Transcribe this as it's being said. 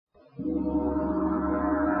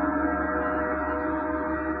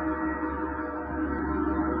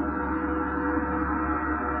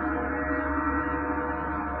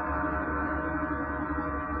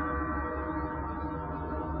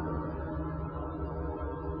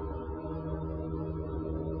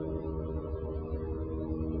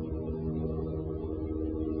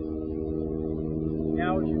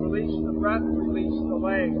Now as you release the breath, release the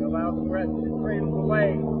leg. Allow the breath to cradle the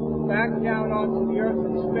leg. Back down onto the earth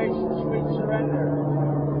in space in sweet surrender.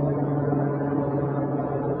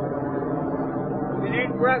 With an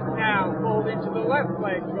in-breath now, fold into the left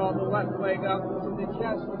leg. Draw the left leg up to the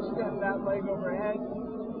chest. Extend that leg overhead.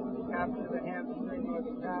 Capture the hamstring or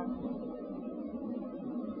the calf.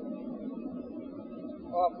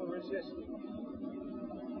 Offer resistance.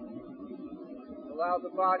 Allow the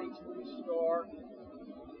body to restore.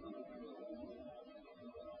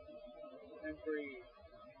 And breathe.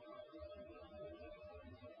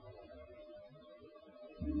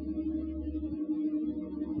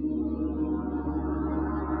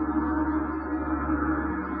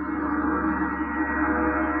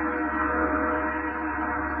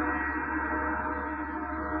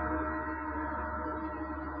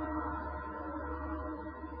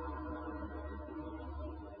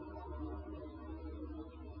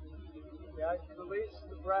 As you release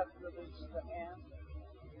the breath, release the hand.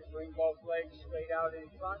 Bring both legs straight out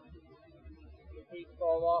in front. The feet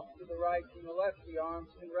fall off to the right and the left. The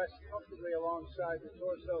arms can rest comfortably alongside the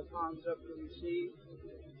torso, palms up to receive.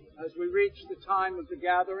 As we reach the time of the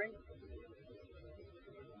gathering,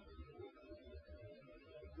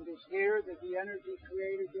 it is here that the energy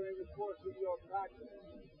created during the course of your practice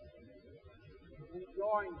is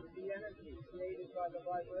joined with the energy created by the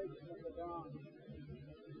vibration of the gong.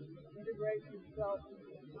 Integrate yourself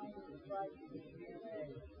into the tiny fragment of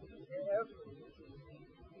DNA in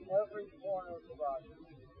every corner of the body.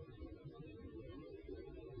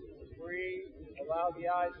 Breathe. Allow the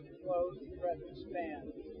eyes to close. The breath expand.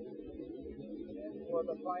 And for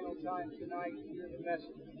the final time tonight, hear the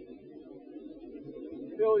message.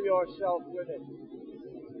 Fill yourself with it.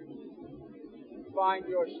 Find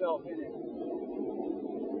yourself in it.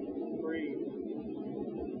 Breathe.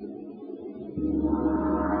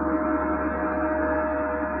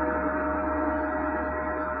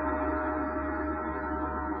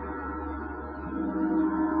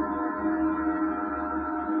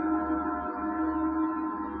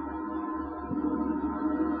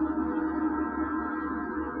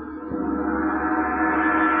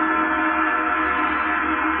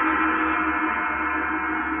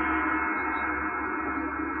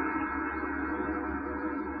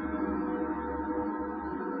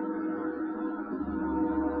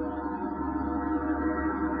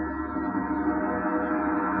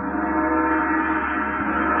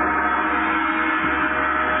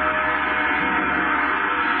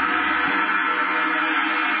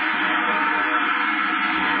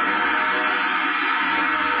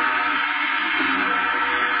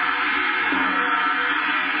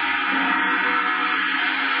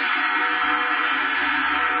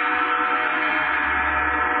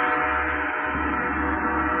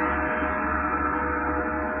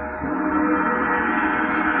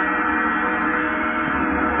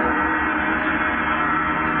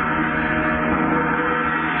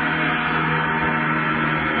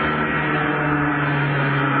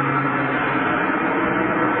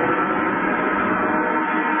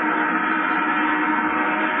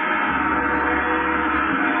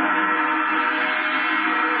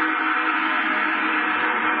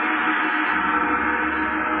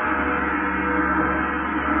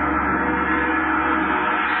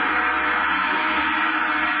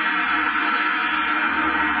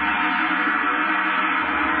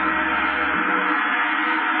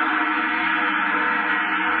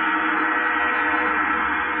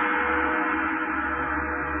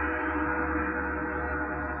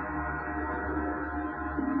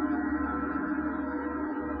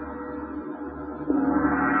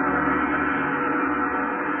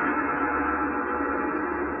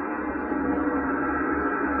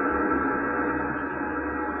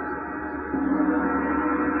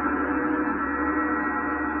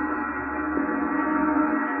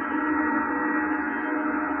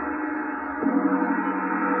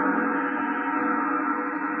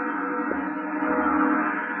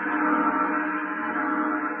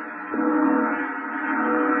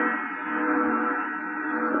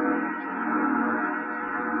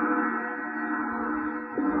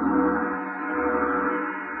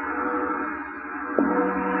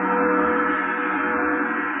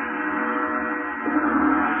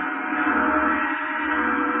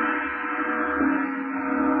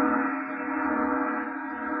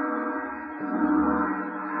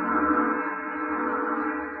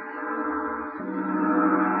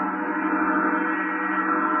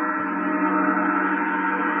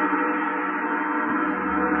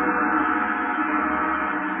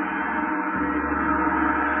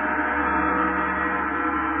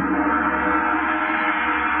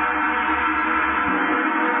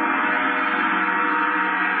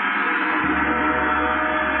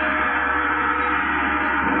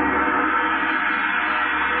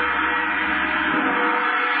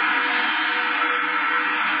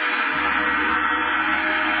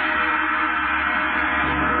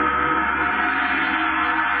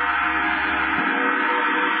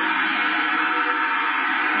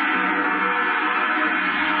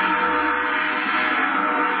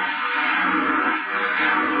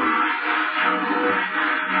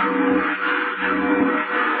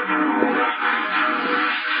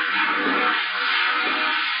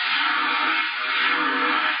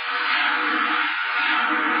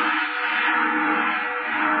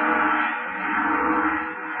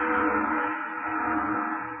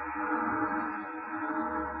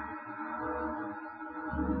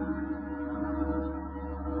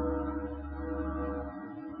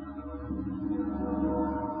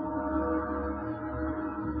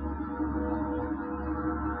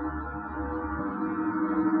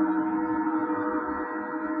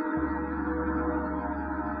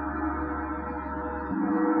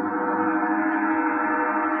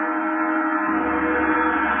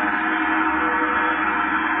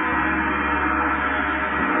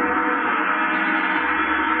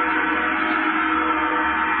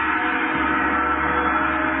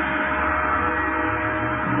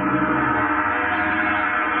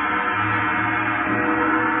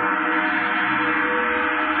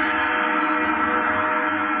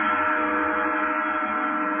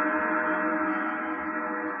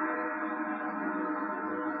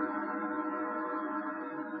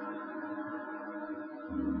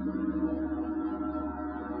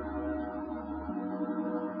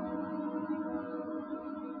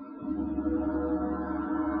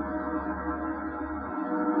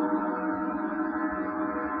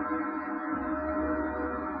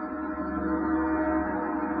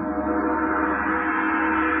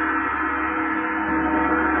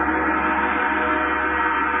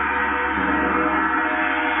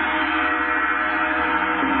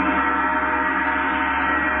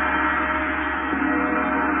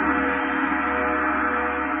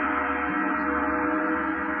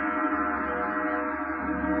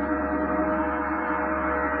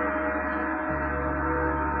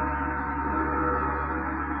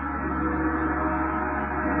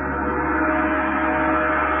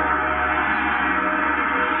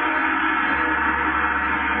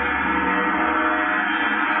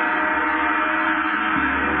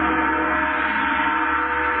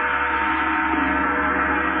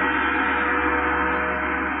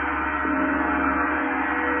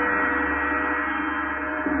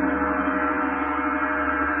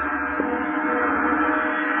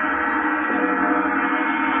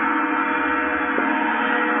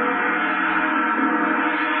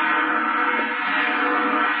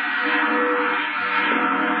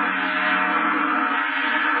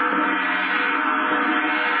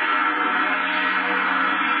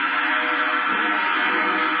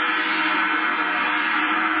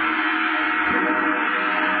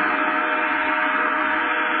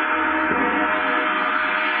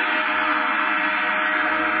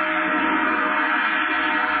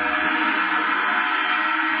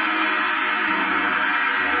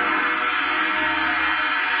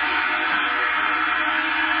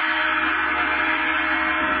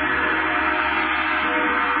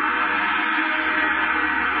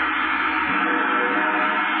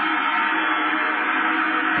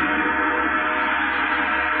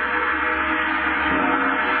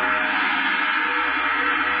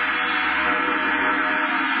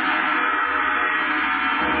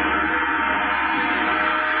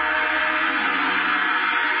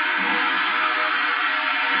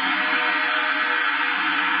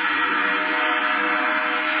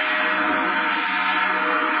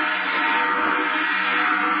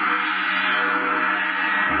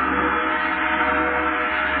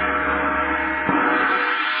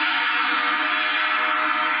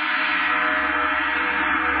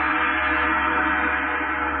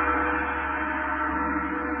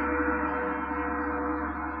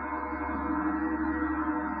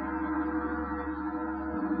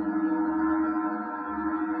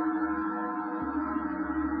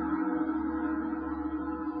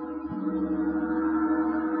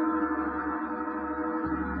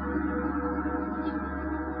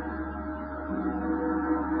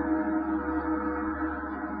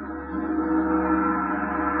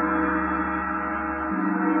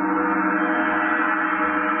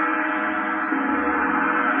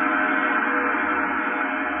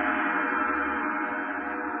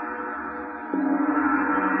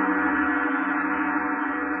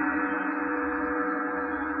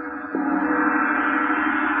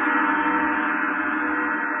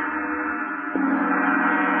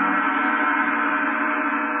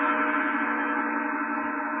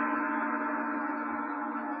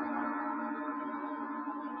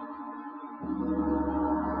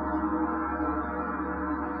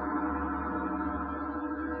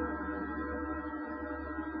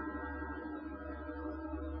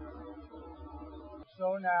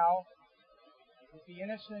 with the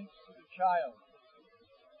innocence of a child.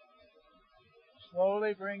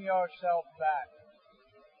 Slowly bring yourself back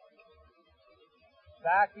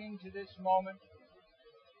into this moment,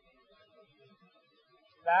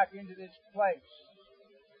 back into this place,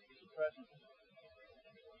 this present.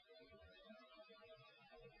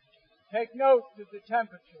 Take note of the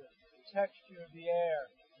temperature, the texture of the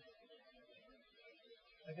air.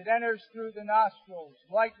 As it enters through the nostrils,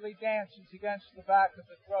 lightly dances against the back of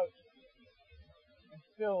the throat, and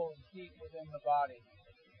fills deep within the body.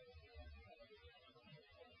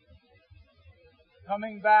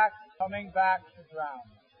 Coming back to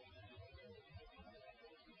ground.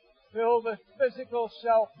 Fill the physical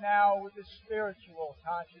self now with the spiritual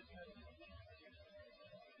consciousness.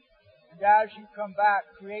 And as you come back,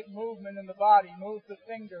 create movement in the body. Move the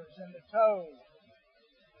fingers and the toes.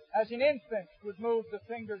 As an infant would move the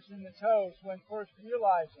fingers and the toes when first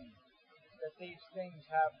realizing that these things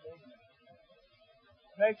have movement.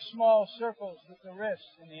 Make small circles with the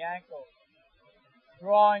wrists and the ankles,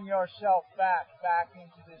 drawing yourself back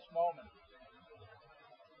into this moment.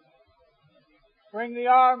 Bring the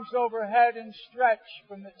arms overhead and stretch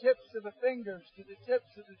from the tips of the fingers to the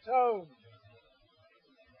tips of the toes.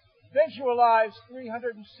 Visualize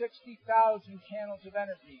 360,000 channels of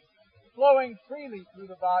energy flowing freely through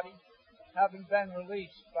the body, having been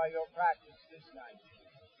released by your practice this night.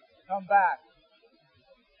 Come back.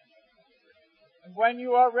 And when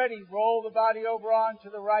you are ready, roll the body over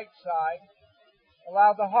onto the right side.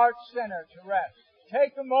 Allow the heart center to rest.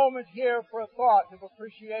 Take a moment here for a thought of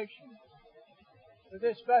appreciation for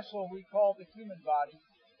this vessel we call the human body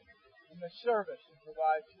and the service it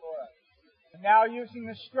provides for us. And now, using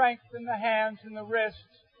the strength in the hands and the wrists,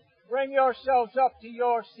 bring yourselves up to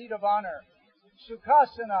your seat of honor.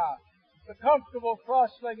 Sukhasana, the comfortable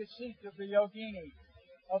cross-legged seat of the yogini,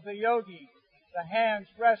 of the yogi. The hands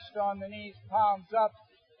rest on the knees, palms up,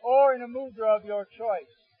 or in a mudra of your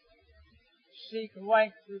choice. Seek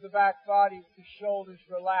length through the back body with the shoulders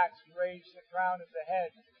relaxed. Raise the crown of the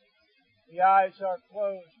head. The eyes are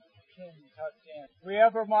closed, the chin tucked in. Be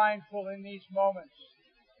ever mindful in these moments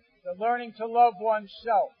that learning to love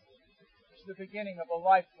oneself is the beginning of a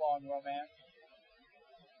lifelong romance.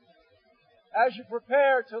 As you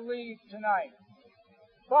prepare to leave tonight,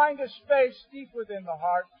 find a space deep within the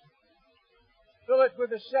heart. Fill it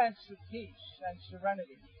with a sense of peace and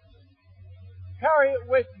serenity. Carry it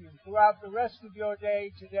with you throughout the rest of your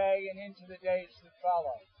day today and into the days that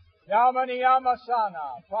follow. Yama niyama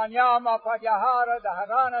sana, pranyama pratyahara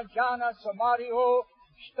dharana jana samadhiho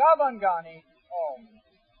stavangani om.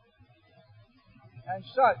 And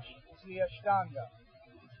such is the Ashtanga,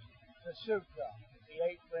 the Sutra, the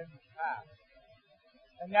eight-limbed path.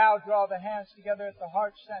 And now draw the hands together at the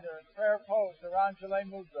heart center in prayer pose or Anjali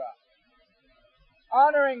Mudra.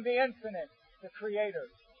 Honoring the infinite, the creator.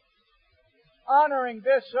 Honoring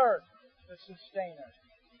this earth, the sustainer.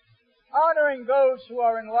 Honoring those who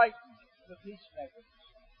are enlightened, the peacemakers.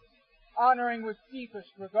 Honoring with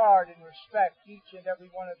deepest regard and respect each and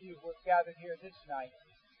every one of you who have gathered here this night.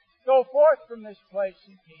 Go forth from this place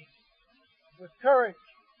in peace, with courage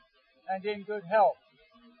and in good health.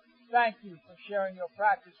 Thank you for sharing your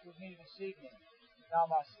practice with me this evening.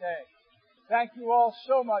 Namaste. Thank you all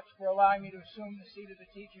so much for allowing me to assume the seat of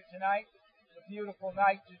the teacher tonight. It's a beautiful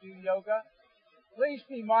night to do yoga. Please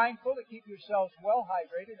be mindful to keep yourselves well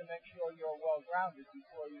hydrated and make sure you're well grounded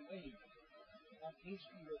before you leave. And peace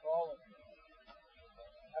be with all of you.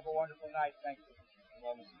 Have a wonderful night. Thank you.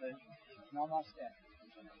 Namaste.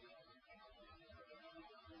 Namaste.